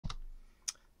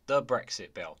the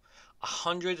Brexit bill.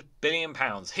 £100 billion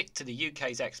hit to the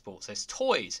UK's exports as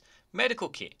toys, medical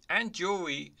kit and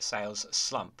jewellery sales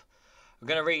slump. We're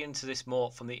going to read into this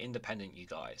more from The Independent, you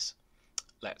guys.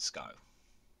 Let's go.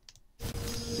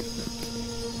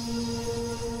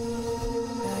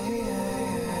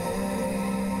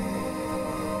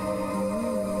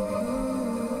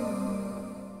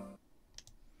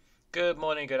 Good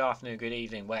morning, good afternoon, good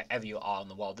evening, wherever you are in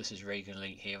the world. This is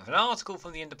Reganelite here with an article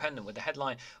from The Independent with the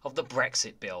headline of the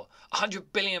Brexit bill. £100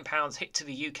 billion hit to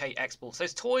the UK exports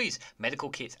as toys, medical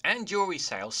kits and jewellery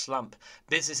sales slump.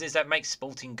 Businesses that make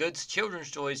sporting goods,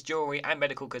 children's toys, jewellery and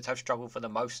medical goods have struggled for the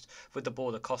most with the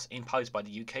border costs imposed by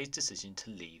the UK's decision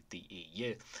to leave the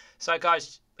EU. So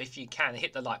guys, if you can,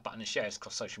 hit the like button and share it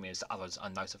across social media so others are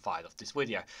notified of this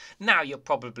video. Now you're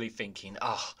probably thinking,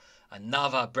 oh,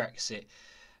 another Brexit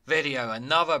video,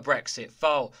 another Brexit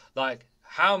foe. Like,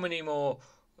 how many more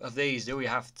of these do we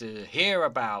have to hear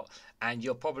about? And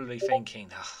you're probably thinking,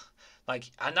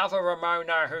 like, another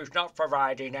Ramona who's not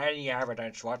providing any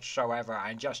evidence whatsoever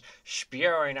and just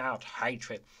spewing out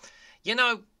hatred. You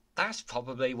know, that's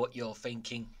probably what you're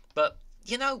thinking. But,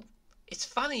 you know, it's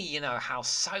funny, you know, how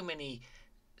so many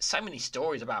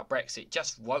stories about Brexit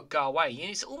just won't go away.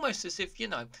 And it's almost as if, you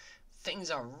know,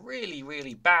 things are really,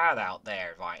 really bad out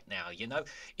there right now. You know,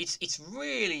 it's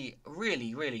really,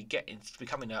 really, really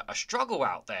becoming a struggle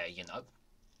out there. You know,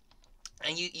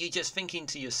 and you're just thinking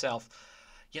to yourself,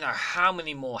 you know, how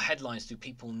many more headlines do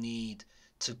people need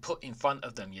to put in front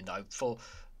of them? You know, for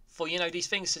you know, these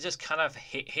things to just kind of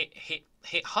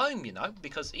hit home. You know,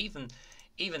 because even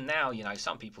now, you know,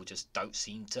 some people just don't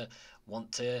seem to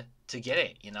want to get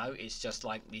it. You know, it's just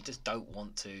like you just don't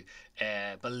want to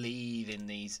believe in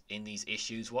these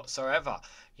issues whatsoever.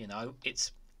 You know,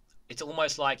 it's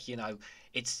almost like, you know,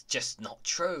 it's just not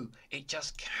true. It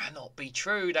just cannot be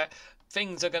true that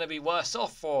things are going to be worse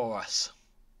off for us.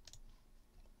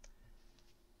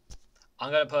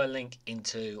 I'm going to put a link in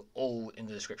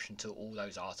the description to all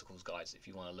those articles, guys, if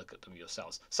you want to look at them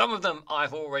yourselves. Some of them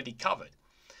I've already covered.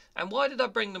 And why did I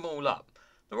bring them all up?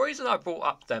 The reason I brought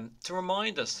up them to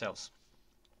remind ourselves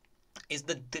is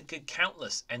the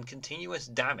countless and continuous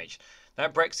damage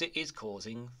that Brexit is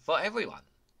causing for everyone.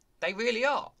 They really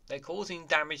are. They're causing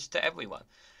damage to everyone.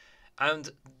 And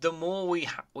the more we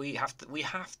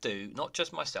have to, not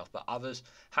just myself, but others,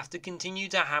 have to continue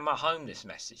to hammer home this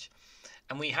message.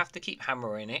 And we have to keep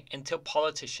hammering it until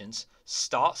politicians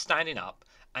start standing up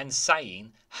and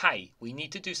saying, hey, we need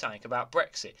to do something about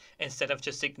Brexit, instead of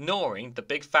just ignoring the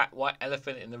big fat white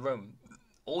elephant in the room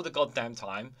all the goddamn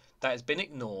time that has been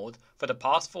ignored for the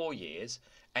past 4 years.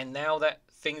 And now that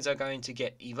things are going to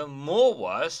get even more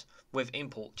worse with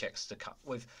import checks to come,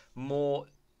 with more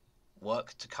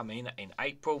work to come in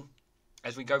April,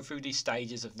 as we go through these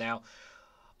stages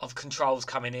of controls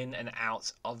coming in and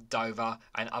out of Dover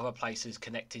and other places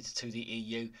connected to the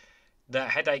EU, the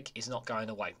headache is not going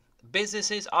away.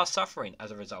 Businesses are suffering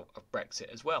as a result of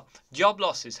Brexit as well. Job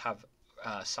losses have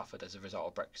suffered as a result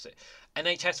of Brexit.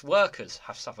 NHS workers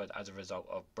have suffered as a result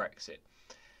of Brexit.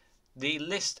 The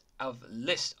list of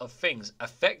things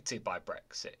affected by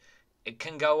Brexit, it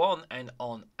can go on and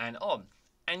on and on.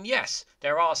 And yes,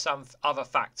 there are some other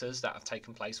factors that have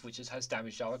taken place which has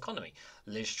damaged our economy.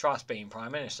 Liz Truss being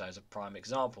Prime Minister is a prime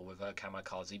example with her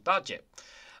kamikaze budget.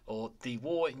 Or the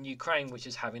war in Ukraine, which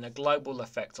is having a global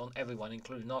effect on everyone,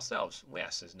 including ourselves.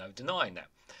 Yes, there's no denying that.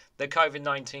 The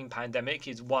COVID-19 pandemic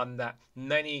is one that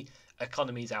many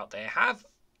economies out there have,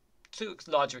 to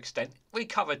a larger extent,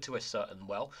 recovered to a certain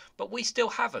well, but we still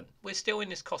haven't. We're still in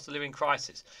this cost of living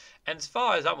crisis. And as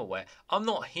far as I'm aware, I'm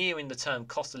not hearing the term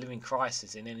cost of living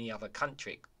crisis in any other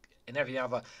country, in every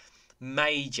other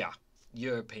major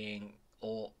European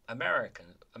or America,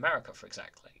 for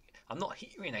exactly. I'm not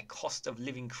hearing a cost of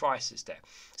living crisis there.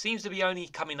 Seems to be only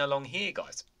coming along here,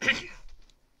 guys.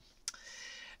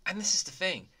 And this is the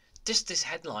thing. Just this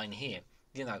headline here,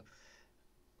 you know,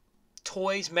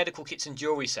 toys, medical kits and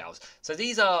jewellery sales. So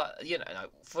these are, you know,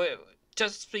 for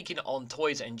just speaking on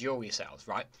toys and jewellery sales,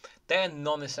 right? They're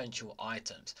non-essential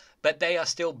items, but they are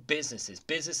still businesses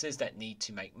that need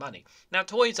to make money. Now,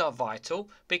 toys are vital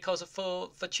because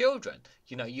for children,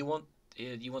 you know, you want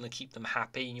to keep them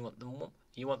happy, and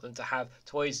you want them to have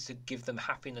toys to give them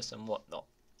happiness and whatnot.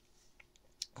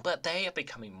 But they are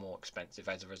becoming more expensive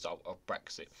as a result of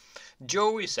Brexit.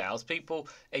 Jewellery sales,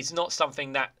 it's not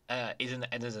something that is an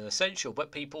essential,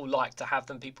 but people like to have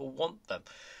them, people want them.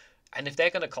 And if they're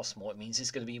going to cost more, it means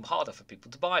it's going to be harder for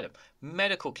people to buy them.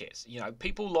 Medical kits, you know,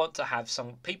 people want to have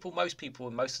most people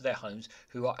in most of their homes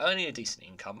who are earning a decent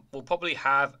income will probably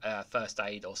have a first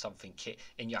aid or something kit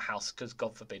in your house, because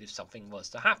God forbid if something was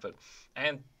to happen.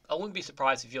 And I wouldn't be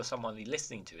surprised if you're someone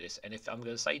listening to this, and if I'm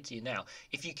going to say to you now,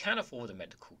 if you can afford a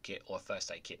medical kit or a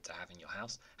first aid kit to have in your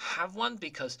house, have one,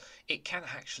 because it can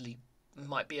actually it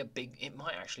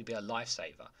might actually be a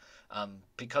lifesaver.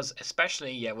 Because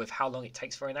especially with how long it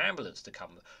takes for an ambulance to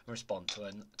come and respond to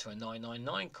a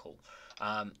 999 call,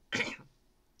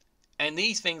 and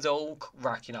these things are all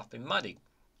racking up in money.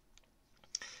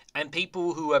 And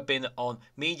people who have been on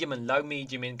medium and low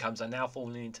medium incomes are now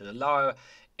falling into the lower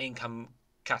income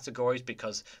categories,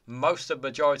 because the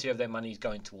majority of their money is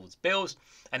going towards bills,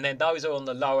 and then those who are on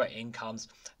the lower incomes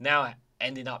now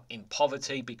ending up in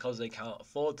poverty because they can't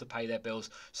afford to pay their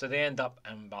bills, so they end up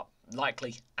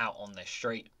likely out on the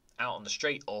street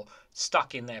or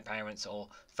stuck in their parents' or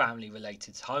family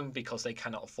relatives' home because they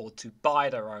cannot afford to buy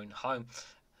their own home.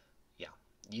 Yeah,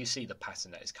 you see the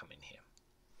pattern that is coming here.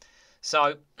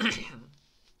 So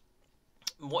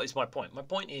what is my point? My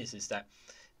point is that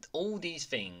all these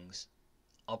things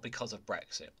are because of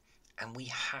Brexit, and we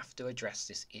have to address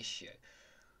this issue.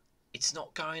 It's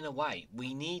not going away.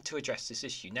 We need to address this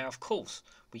issue. Now, of course,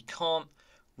 we can't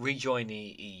rejoin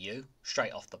the EU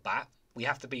straight off the bat. We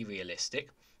have to be realistic.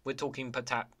 We're talking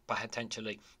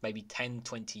potentially maybe 10,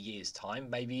 20 years time,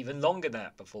 maybe even longer than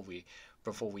that before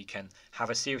we can have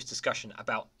a serious discussion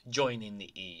about joining the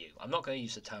EU. I'm not going to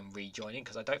use the term rejoining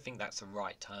because I don't think that's the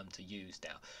right term to use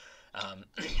now.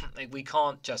 We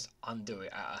can't just undo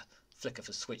it at a flick of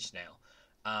a switch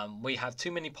now. We have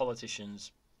too many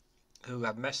politicians who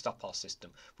have messed up our system.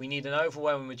 We need an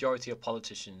overwhelming majority of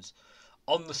politicians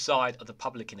on the side of the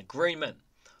public in agreement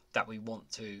that we want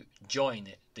to join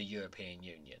the European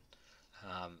Union,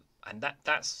 and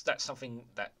that's something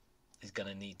that is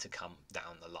going to need to come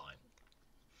down the line.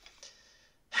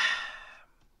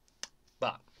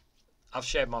 But I've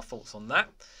shared my thoughts on that.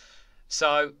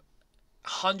 So,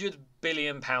 £100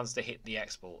 billion to hit the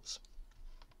exports.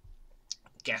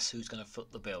 Guess who's going to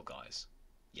foot the bill, guys?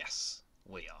 Yes,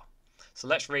 we are. So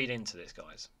let's read into this,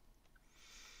 guys.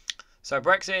 So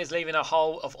Brexit is leaving a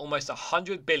hole of almost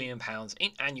 £100 billion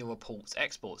in annual reports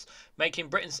exports, making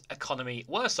Britain's economy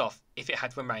worse off if it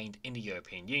had remained in the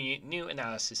European Union, new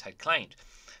analysis had claimed.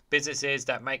 Businesses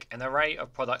that make an array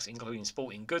of products including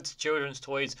sporting goods, children's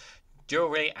toys,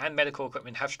 jewellery and medical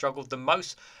equipment have struggled the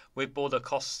most with border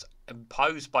costs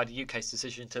imposed by the UK's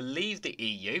decision to leave the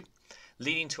EU,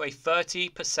 leading to a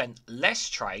 30% less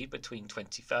trade between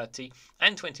 2030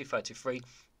 and 2033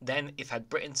 than if had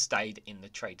Britain stayed in the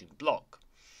trading bloc.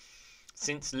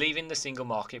 Since leaving the single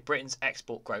market, Britain's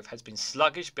export growth has been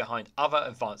sluggish behind other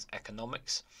advanced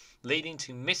economics, leading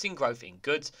to missing growth in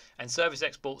goods and service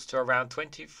exports to around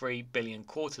 23 billion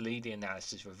quarterly, the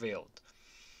analysis revealed.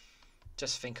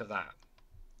 Just think of that.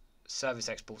 Service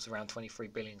exports around 23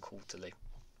 billion quarterly.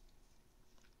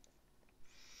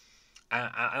 And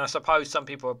I suppose some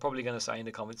people are probably going to say in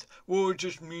the comments, well, it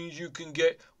just means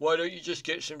why don't you just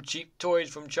get some cheap toys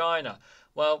from China?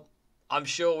 Well, I'm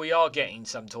sure we are getting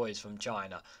some toys from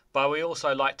China, but we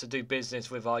also like to do business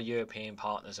with our European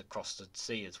partners across the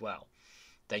sea as well.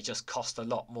 They just cost a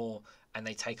lot more and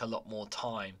they take a lot more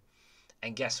time.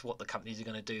 And guess what the companies are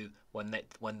going to do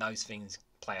when those things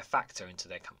play a factor into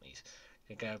their companies?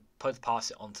 They're going to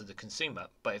pass it on to the consumer.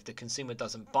 But if the consumer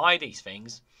doesn't buy these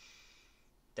things,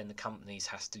 then the companies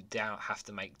have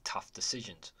to make tough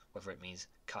decisions, whether it means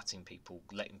cutting people,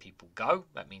 letting people go,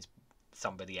 that means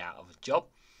somebody out of a job,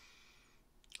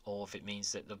 or if it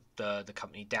means that the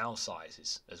company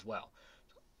downsizes as well.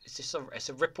 It's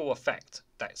a ripple effect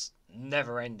that's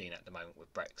never ending at the moment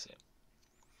with Brexit.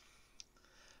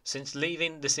 Since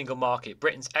leaving the single market,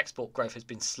 Britain's export growth has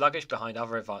been sluggish behind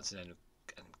other advanced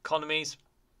economies.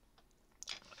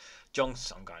 I'm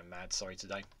going mad, sorry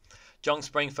today. John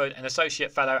Springford, an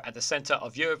associate fellow at the Centre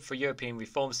of Europe for European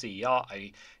Reform, CER,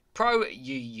 a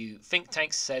pro-EU think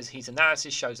tank, says his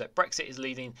analysis shows that Brexit is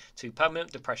leading to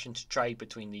permanent depression to trade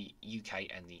between the UK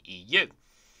and the EU.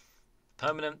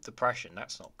 Permanent depression,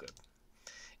 that's not good.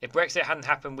 If Brexit hadn't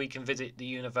happened, we can visit the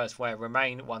universe where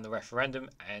Remain won the referendum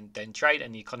and then trade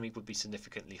and the economy would be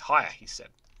significantly higher, he said.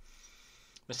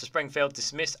 Mr Springfield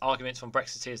dismissed arguments from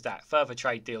Brexiteers that further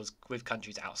trade deals with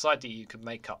countries outside the EU could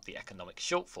make up the economic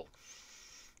shortfall.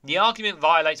 The argument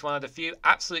violates one of the few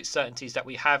absolute certainties that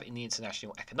we have in the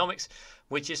international economics,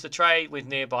 which is the trade with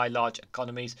nearby large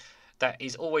economies that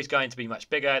is always going to be much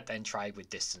bigger than trade with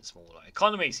distant smaller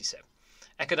economies, he said.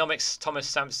 Economics Thomas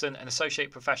Sampson, an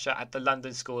associate professor at the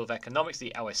London School of Economics,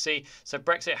 the LSE, said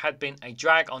Brexit had been a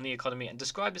drag on the economy and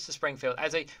described Mr Springfield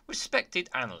as a respected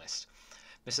analyst.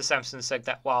 Mr Sampson said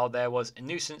that while there was a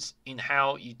nuisance in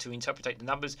how to interpret the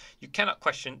numbers, you cannot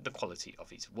question the quality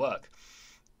of his work.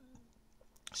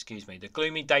 Excuse me. The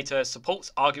gloomy data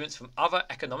supports arguments from other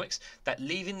economics that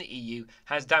leaving the EU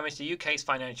has damaged the UK's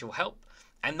financial health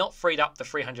and not freed up the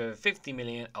 350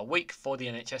 million a week for the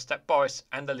NHS that Boris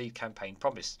and the Leave campaign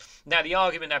promised. Now, the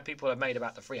argument that people have made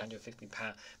about the 350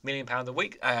 million pound a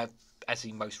week, as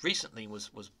he most recently was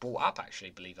brought up,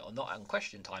 actually, believe it or not, on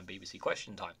Question Time, BBC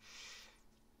Question Time,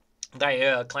 they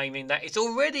are claiming that it's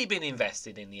already been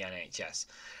invested in the NHS.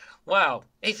 Well,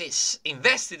 if it's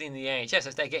invested in the NHS,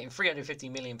 if they're getting 350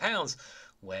 million pounds,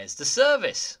 where's the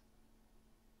service?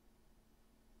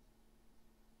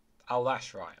 Oh,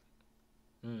 that's right.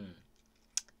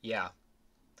 Yeah.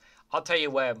 I'll tell you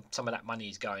where some of that money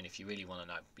is going if you really want to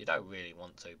know. You don't really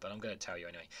want to, but I'm going to tell you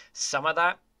anyway. Some of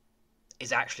that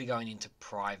is actually going into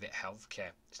private healthcare.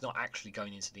 It's not actually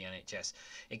going into the NHS.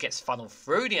 It gets funneled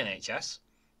through the NHS,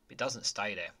 but it doesn't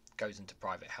stay there. It goes into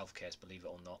private healthcare, believe it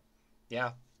or not.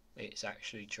 Yeah, it's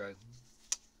actually true.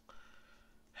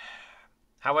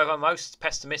 However, most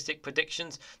pessimistic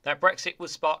predictions that Brexit will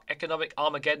spark economic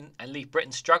Armageddon and leave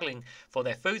Britain struggling for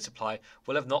their food supply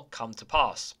will have not come to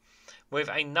pass. With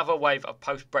another wave of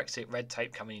post-Brexit red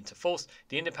tape coming into force,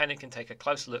 The Independent can take a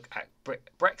closer look at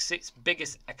Brexit's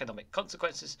biggest economic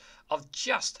consequences of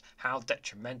just how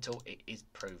detrimental it is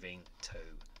proving to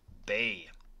be.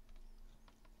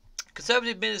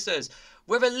 Conservative ministers,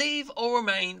 whether Leave or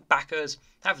Remain backers,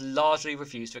 have largely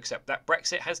refused to accept that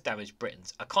Brexit has damaged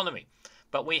Britain's economy.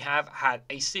 But we have had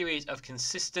a series of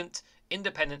consistent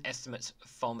independent estimates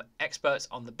from experts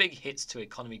on the big hits to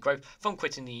economy growth from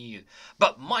quitting the EU.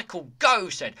 But Michael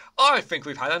Gove said, I think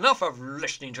we've had enough of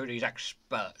listening to these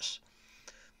experts.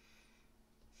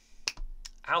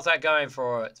 How's that going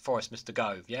for us, Mr.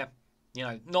 Gove? Yeah, you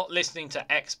know, not listening to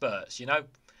experts. You know,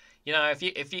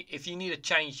 if you need to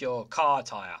change your car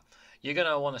tire, you're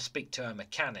gonna want to speak to a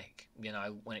mechanic. You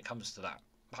know, when it comes to that,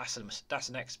 that's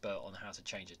an expert on how to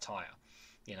change a tire.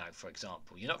 You know, for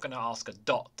example, you're not going to ask a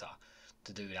doctor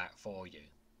to do that for you.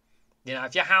 You know,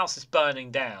 if your house is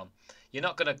burning down, you're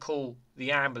not going to call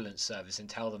the ambulance service and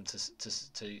tell them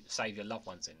to save your loved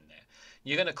ones in there.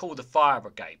 You're going to call the fire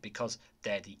brigade because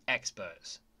they're the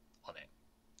experts on it.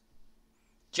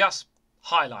 Just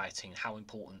highlighting how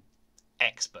important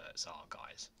experts are,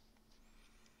 guys.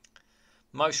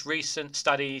 Most recent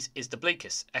studies is the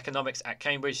bleakest. Economics at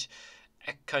Cambridge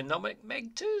Economic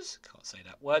Mentors, can't say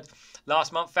that word,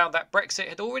 last month found that Brexit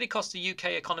had already cost the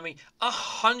UK economy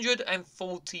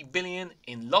 140 billion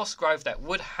in lost growth that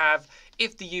would have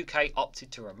if the UK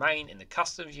opted to remain in the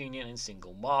customs union and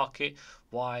single market.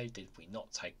 Why did we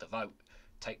not take the vote?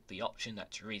 Take the option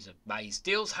that Theresa May's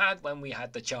deals had when we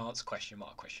had the chance? Question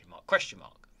mark, question mark, question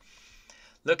mark.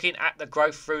 Looking at the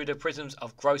growth through the prisms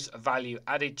of gross value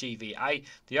added GVA,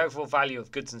 the overall value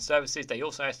of goods and services, they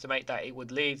also estimate that it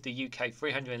would leave the UK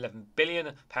 £311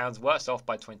 billion worse off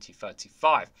by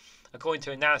 2035. According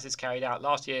to analysis carried out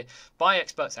last year by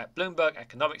experts at Bloomberg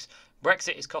Economics,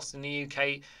 Brexit is costing the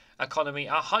UK economy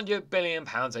 £100 billion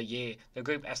a year. The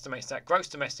group estimates that gross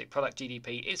domestic product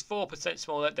GDP is 4%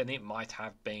 smaller than it might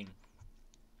have been.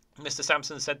 Mr.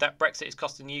 Sampson said that Brexit is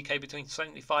costing the UK between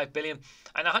 75 billion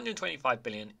and 125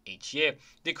 billion each year,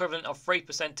 the equivalent of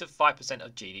 3% to 5%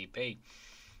 of GDP.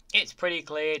 It's pretty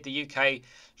clear the UK's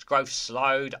growth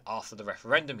slowed after the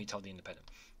referendum, he told The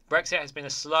Independent. Brexit has been a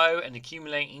slow and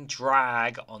accumulating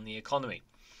drag on the economy.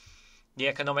 The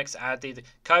economics added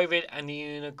COVID and the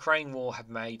Ukraine war have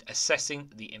made assessing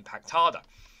the impact harder.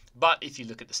 But if you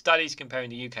look at the studies comparing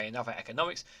the UK and other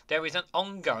economics, there is an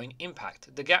ongoing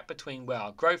impact. The gap between where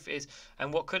our growth is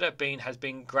and what could have been has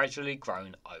been gradually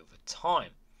grown over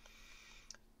time.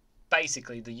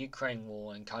 Basically, the Ukraine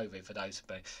war and COVID, for those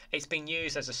who know, it's been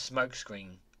used as a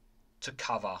smokescreen to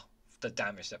cover the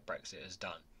damage that Brexit has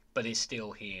done. But it's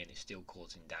still here and it's still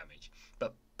causing damage.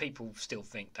 But people still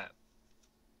think that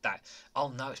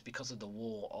oh no, it's because of the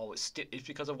war. Oh, it's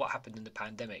because of what happened in the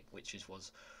pandemic, which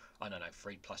was I don't know,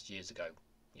 3+ years ago.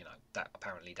 You know,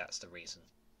 that's the reason.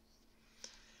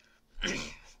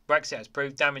 Brexit has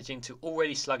proved damaging to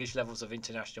already sluggish levels of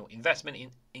international investment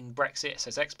in Brexit,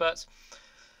 says experts.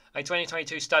 A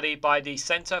 2022 study by the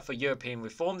Centre for European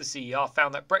Reform, the CER,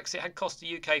 found that Brexit had cost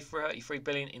the UK 33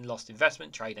 billion in lost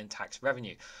investment, trade and tax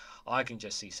revenue. I can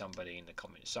just see somebody in the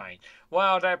comments saying,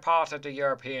 well, they're part of the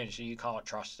Europeans, so you can't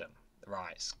trust them.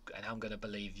 Right, and I'm going to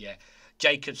believe you.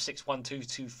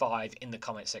 Jacob61225 in the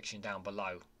comment section down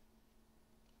below.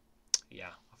 Yeah,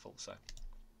 I thought so.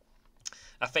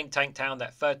 A think tank found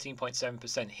that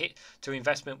 13.7% hit to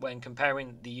investment when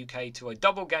comparing the UK to a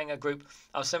doppelganger group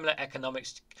of similar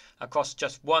economics across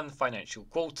just one financial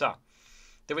quarter.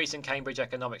 The recent Cambridge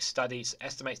economics studies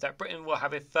estimates that Britain will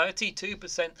have a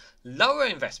 32% lower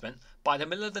investment by the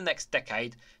middle of the next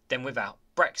decade than without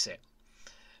Brexit.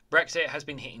 Brexit has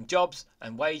been hitting jobs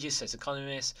and wages, says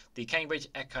economists. The Cambridge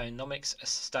economics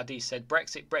study said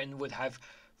Brexit Britain would have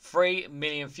 3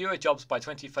 million fewer jobs by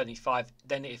 2035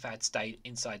 than if it had stayed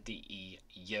inside the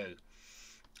EU.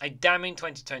 A damning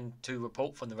 2022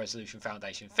 report from the Resolution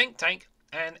Foundation think tank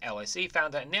and LSE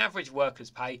found that an average worker's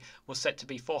pay was set to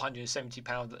be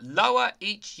 £470 lower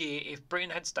each year if Britain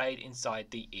had stayed inside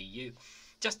the EU.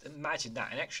 Just imagine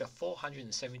that, an extra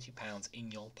 £470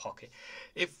 in your pocket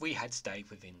if we had stayed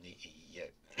within the EU.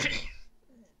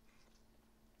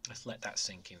 Let's let that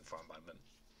sink in for a moment.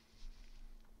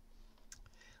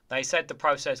 They said the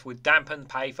process would dampen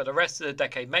pay for the rest of the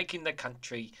decade, making the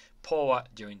country poorer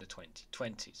during the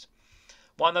 2020s.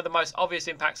 One of the most obvious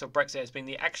impacts of Brexit has been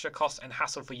the extra cost and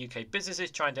hassle for UK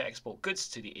businesses trying to export goods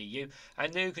to the EU,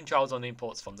 and new controls on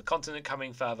imports from the continent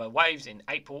coming further waves in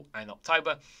April and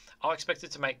October are expected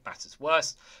to make matters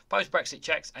worse. Post-Brexit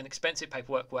checks and expensive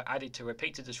paperwork were added to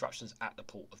repeated disruptions at the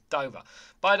port of Dover.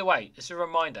 By the way, just a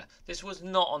reminder, this was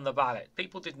not on the ballot.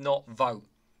 People did not vote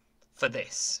for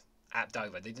this at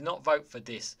Dover. They did not vote for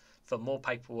this, for more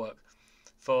paperwork,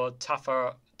 for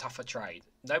tougher trade.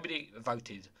 Nobody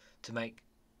voted to make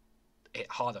it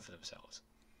harder for themselves.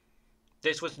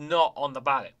 This was not on the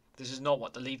ballot. This is not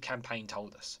what the Leave campaign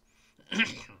told us. We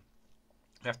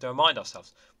have to remind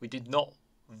ourselves, we did not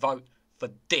vote for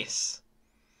this.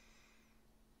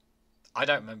 I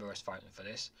don't remember us voting for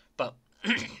this, but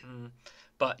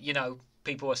but you know,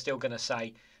 people are still going to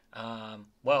say,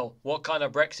 well, what kind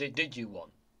of Brexit did you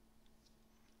want?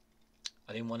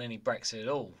 I didn't want any Brexit at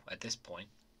all at this point.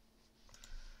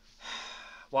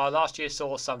 While last year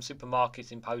saw some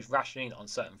supermarkets impose rationing on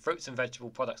certain fruits and vegetable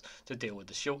products to deal with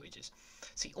the shortages.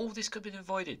 See, all this could have been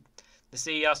avoided. The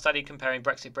CER study comparing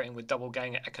Brexit Britain with double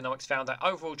gang economics found that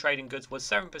overall trade in goods was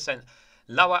 7%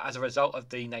 lower as a result of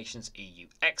the nation's EU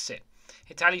exit.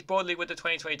 It tallies broadly with the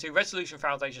 2022 Resolution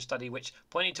Foundation study, which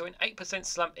pointed to an 8%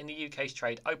 slump in the UK's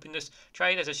trade openness,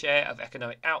 trade as a share of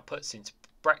economic output since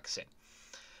Brexit.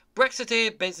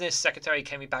 Brexiteer Business Secretary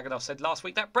Kemi Baganoff said last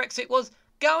week that Brexit was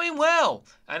going well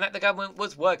and that the government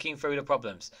was working through the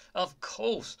problems. Of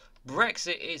course,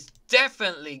 Brexit is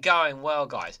definitely going well,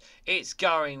 guys. It's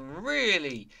going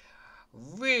really,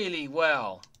 really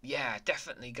well. Yeah,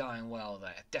 definitely going well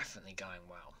there. Definitely going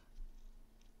well.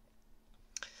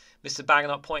 Mr.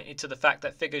 Baganoff pointed to the fact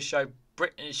that figures show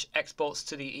British exports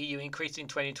to the EU increased in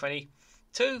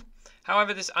 2022.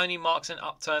 However, this only marks an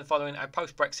upturn following a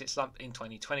post-Brexit slump in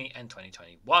 2020 and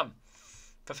 2021.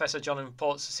 Professor John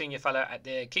Ports, Senior Fellow at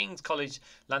the King's College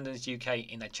London's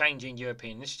UK in a Changing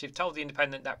European Initiative, told The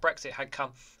Independent that Brexit had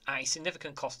come at a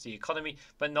significant cost to the economy,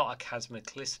 but not a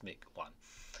cataclysmic one.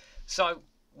 So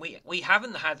we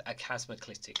haven't had a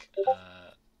cataclysmic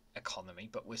economy,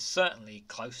 but we're certainly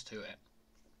close to it.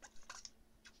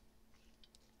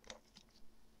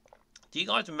 Do you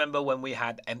guys remember when we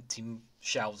had empty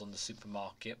shelves on the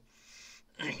supermarket?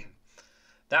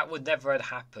 That would never have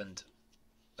happened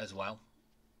as well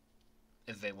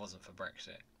if it wasn't for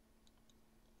Brexit.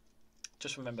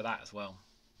 Just remember that as well.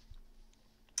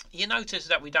 You notice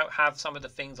that we don't have some of the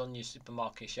things on your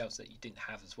supermarket shelves that you didn't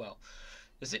have as well.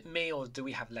 Is it me, or do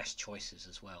we have less choices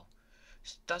as well?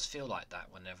 It does feel like that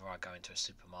whenever I go into a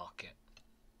supermarket.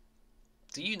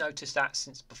 Do you notice that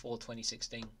since before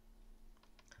 2016?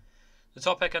 The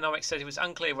top economics said it was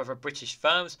unclear whether British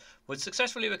firms would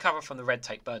successfully recover from the red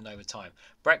tape burden over time.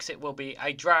 Brexit will be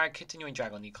a continuing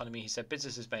drag on the economy. He said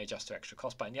businesses may adjust to extra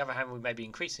costs, but on the other hand, we may be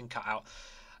increasing cut out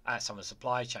at some of the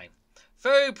supply chain.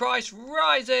 Food price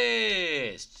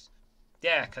rises!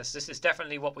 Yeah, because this is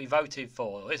definitely what we voted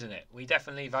for, isn't it? We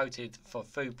definitely voted for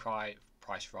food price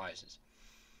rises.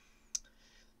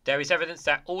 There is evidence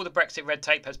that all the Brexit red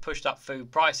tape has pushed up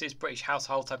food prices. British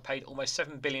households have paid almost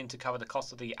 $7 billion to cover the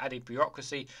cost of the added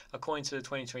bureaucracy, according to the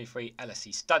 2023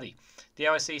 LSE study. The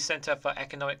LSE Centre for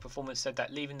Economic Performance said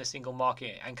that leaving the single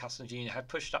market and customs union had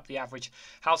pushed up the average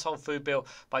household food bill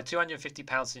by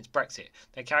 £250 since Brexit.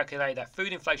 They calculate that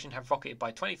food inflation had rocketed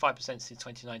by 25% since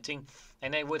 2019,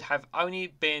 and they would have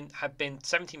only been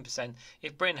 17%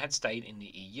 if Britain had stayed in the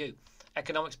EU.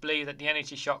 Economics believe that the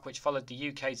energy shock which followed the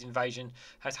UK's invasion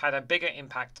has had a bigger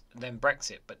impact than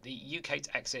Brexit, but the UK's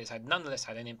exit has nonetheless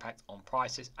had an impact on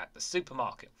prices at the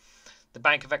supermarket. The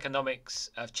Bank of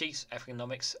Chief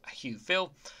Economics Hugh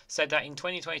Phil said that in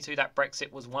 2022 that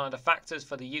Brexit was one of the factors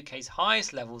for the UK's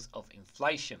highest levels of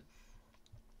inflation.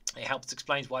 It helps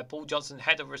explain why Paul Johnson,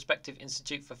 head of respective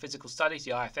Institute for Physical Studies,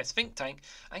 the IFS think tank,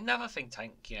 another think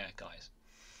tank, yeah guys,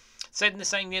 said in the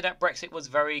same year that Brexit was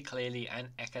very clearly an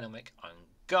economic own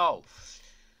goal.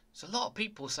 There's a lot of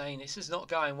people saying this is not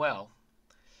going well.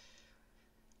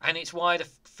 And it's why the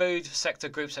food sector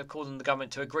groups have called on the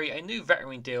government to agree a new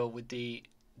veterinary deal with the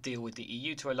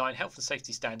EU to align health and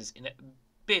safety standards in a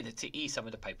bid to ease some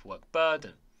of the paperwork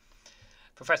burden.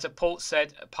 Professor Port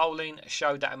said polling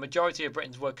showed that a majority of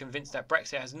Britons were convinced that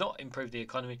Brexit has not improved the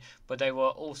economy, but they were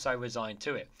also resigned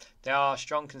to it. There are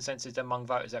strong consensus among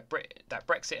voters that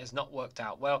Brexit has not worked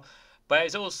out well, but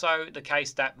it's also the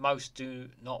case that most do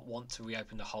not want to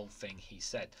reopen the whole thing, he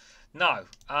said. No,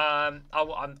 I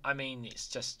mean, it's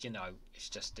just, it's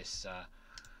just this,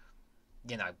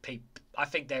 I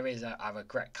think there is a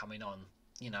regret coming on.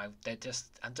 I'm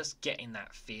just getting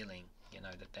that feeling,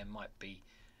 that there might be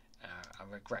a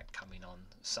regret coming on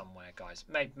somewhere, guys.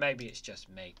 Maybe it's just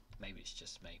me.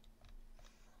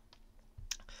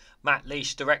 Matt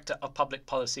Leash, Director of Public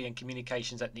Policy and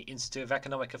Communications at the Institute of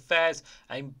Economic Affairs,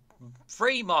 a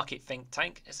free market think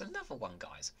tank. It's another one,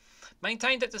 guys.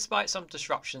 Maintained that despite some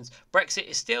disruptions, Brexit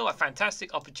is still a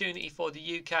fantastic opportunity for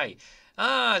the UK.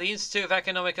 The Institute of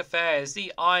Economic Affairs,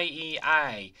 the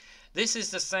IEA. This is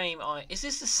the same. Is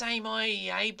this the same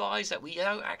IEA, guys, that we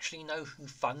don't actually know who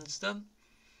funds them?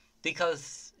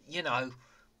 Because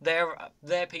their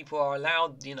people are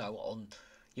allowed, on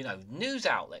news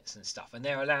outlets and stuff, and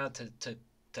they're allowed to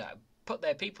put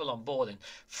their people on board and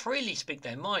freely speak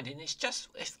their mind. And it's just,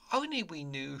 if only we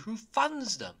knew who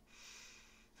funds them.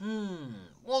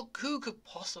 Who could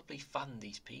possibly fund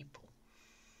these people?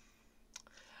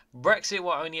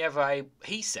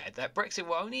 He said that Brexit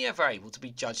will only ever able to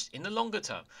be judged in the longer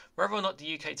term, whether or not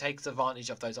the UK takes advantage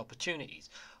of those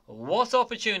opportunities. What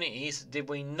opportunities did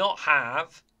we not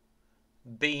have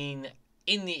being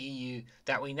in the EU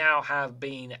that we now have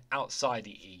being outside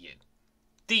the EU?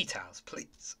 Details,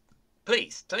 please.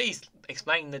 Please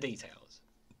explain the details.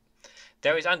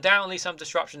 There is undoubtedly some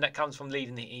disruption that comes from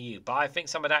leaving the EU, but I think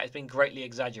some of that has been greatly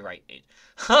exaggerated.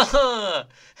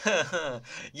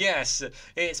 Yes,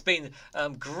 it's been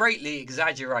greatly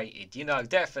exaggerated.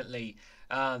 Definitely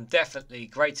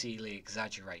greatly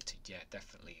exaggerated. Yeah,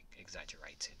 definitely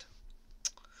exaggerated.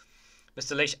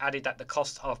 Mr. Leash added that the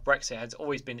cost of Brexit has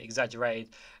always been exaggerated,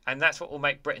 and that's what will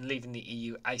make Britain leaving the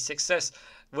EU a success.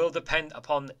 Will depend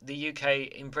upon the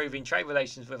UK improving trade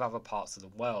relations with other parts of the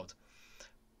world.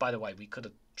 By the way, we could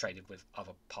have traded with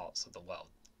other parts of the world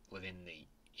within the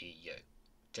EU.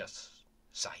 Just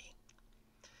saying.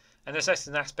 And the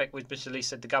second aspect which Mr. Leash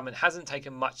said the government hasn't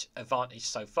taken much advantage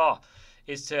so far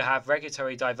is to have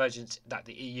regulatory divergence that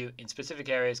the EU in specific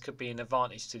areas could be an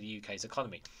advantage to the UK's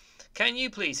economy. Can you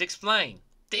please explain?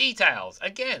 Details.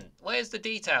 Again, where's the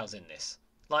details in this?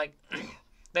 Like,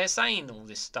 they're saying all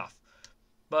this stuff.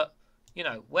 But,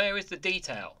 where is the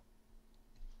detail?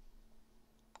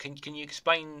 Can you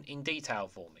explain in detail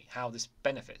for me how this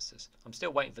benefits us? I'm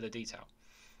still waiting for the detail.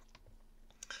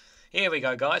 Here we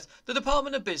go, guys. The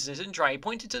Department of Business and Trade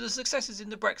pointed to the successes in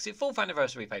the Brexit 4th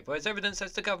anniversary paper as evidence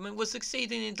that the government was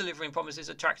succeeding in delivering promises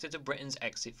attracted to Britain's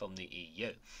exit from the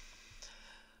EU.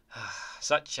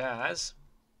 Such as...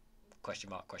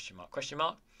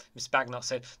 Ms. Bagnott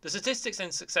said, the statistics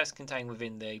and success contained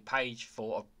within the page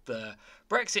 4 of the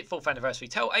Brexit 4th anniversary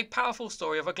tell a powerful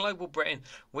story of a global Britain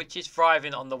which is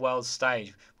thriving on the world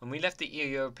stage. When we left the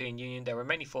European Union, there were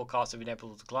many forecasts of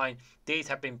inevitable decline. These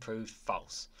have been proved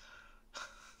false.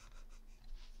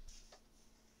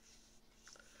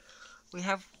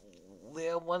 We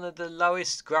are one of the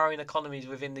lowest growing economies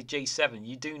within the G7.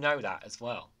 You do know that as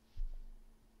well.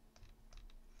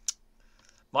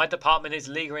 My department is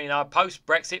leaguing our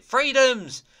post-Brexit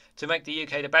freedoms to make the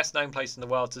UK the best known place in the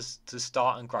world to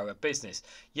start and grow a business.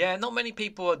 Yeah, not many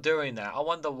people are doing that. I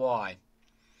wonder why.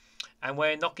 And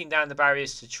we're knocking down the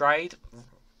barriers to trade.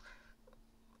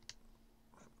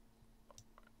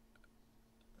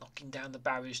 Knocking down the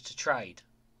barriers to trade.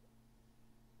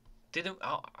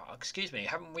 Excuse me,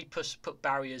 haven't we put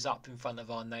barriers up in front of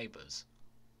our neighbours?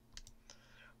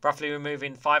 Roughly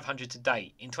removing 500 to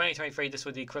date. In 2023, this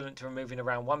would be equivalent to removing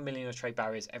around 1 million of trade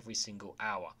barriers every single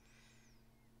hour.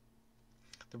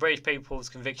 The British people's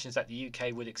convictions that the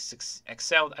UK would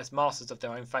excel as masters of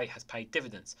their own fate has paid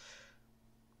dividends.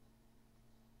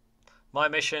 My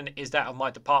mission is that of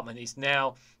my department is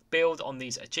now build on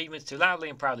these achievements to loudly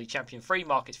and proudly champion free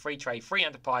markets, free trade, free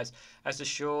enterprise as the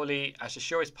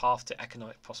surest path to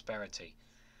economic prosperity.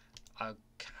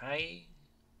 Okay.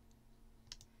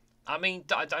 I mean,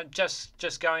 I'm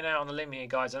just going out on a limb here,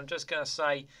 guys. I'm just going to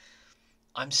say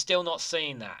I'm still not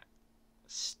seeing that.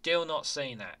 Still not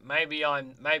seeing that. Maybe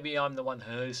I'm the one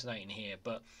hallucinating here,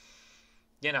 but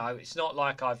it's not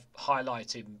like I've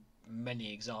highlighted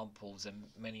many examples and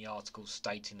many articles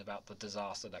stating about the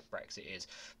disaster that Brexit is.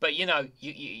 But you know,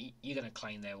 you're going to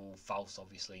claim they're all false,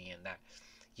 obviously, and that,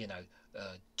 you know,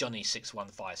 Johnny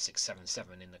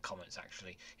 615677 in the comments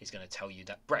actually is going to tell you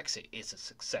that Brexit is a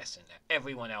success and that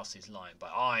everyone else is lying.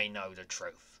 But I know the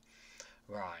truth,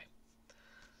 right?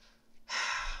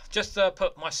 Just to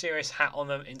put my serious hat on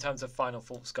them in terms of final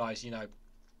thoughts, guys. You know,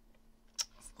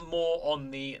 more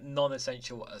on the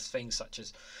non-essential things such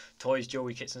as toys,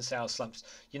 jewelry kits, and sales slumps.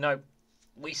 You know,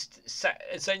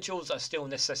 essentials are still a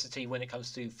necessity when it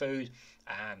comes to food,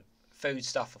 food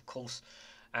stuff, of course,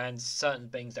 and certain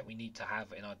things that we need to have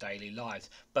in our daily lives.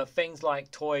 But things like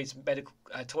toys,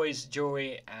 toys,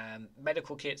 jewelry, and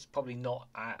medical kits probably not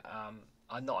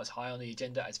are not as high on the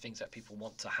agenda as things that people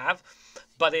want to have.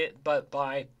 But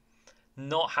by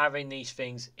not having these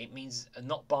things, it means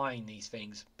not buying these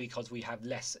things because we have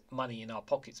less money in our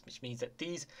pockets, which means that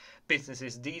these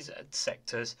businesses, these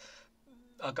sectors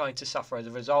are going to suffer as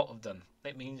a result of them.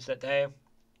 It means that they're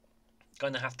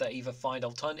going to have to either find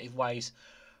alternative ways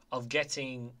of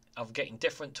getting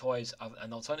different toys,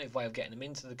 an alternative way of getting them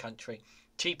into the country,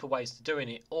 cheaper ways to doing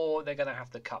it, or they're going to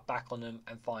have to cut back on them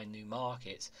and find new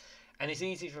markets. And it's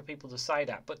easy for people to say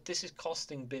that, but this is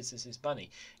costing businesses money,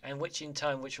 and which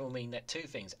will mean that two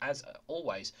things, as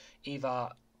always: either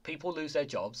people lose their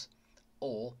jobs,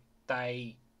 or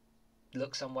they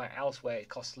look somewhere else where it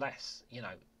costs less, you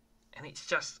know, and it's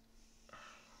just,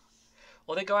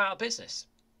 or they go out of business.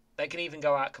 They can even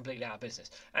go out completely out of business.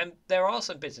 And there are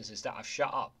some businesses that have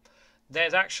shut up.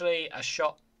 There's actually a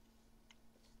shop.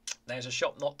 There's a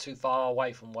shop not too far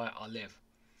away from where I live.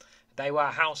 They were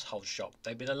a household shop.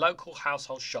 They've been a local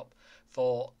household shop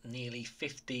for nearly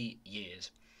 50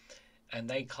 years. And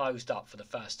they closed up for the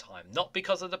first time. Not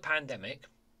because of the pandemic.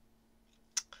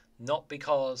 Not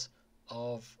because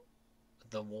of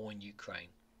the war in Ukraine.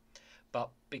 But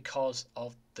because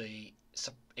of the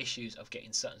issues of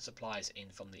getting certain supplies in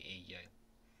from the EU.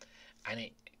 And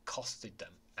it costed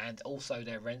them. And also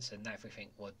their rents and everything,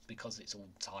 were, because it's all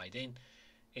tied in,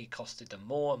 it costed them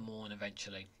more and more, and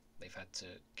eventually they've had to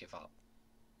give up.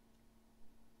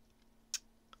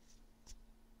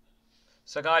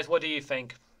 So guys, what do you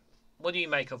think? What do you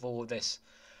make of all of this?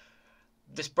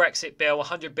 This Brexit bill,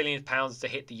 £100 billion to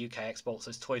hit the UK exports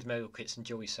as toys, medical kits and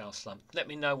jewellery sales slump. Let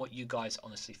me know what you guys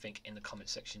honestly think in the comment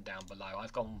section down below.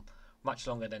 I've gone much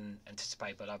longer than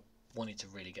anticipated, but I wanted to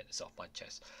really get this off my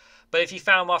chest. But if you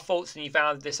found my thoughts and you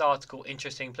found this article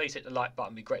interesting, please hit the like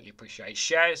button. We greatly appreciate it.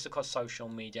 Share this across social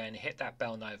media and hit that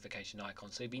bell notification icon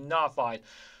so you'll be notified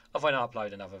of when I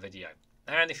upload another video.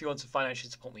 And if you want to financially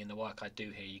support me in the work I do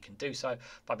here, you can do so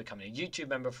by becoming a YouTube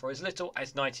member for as little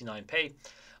as 99p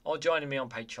or joining me on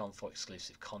Patreon for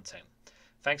exclusive content.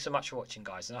 Thanks so much for watching,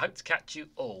 guys, and I hope to catch you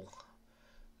all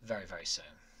very, very soon.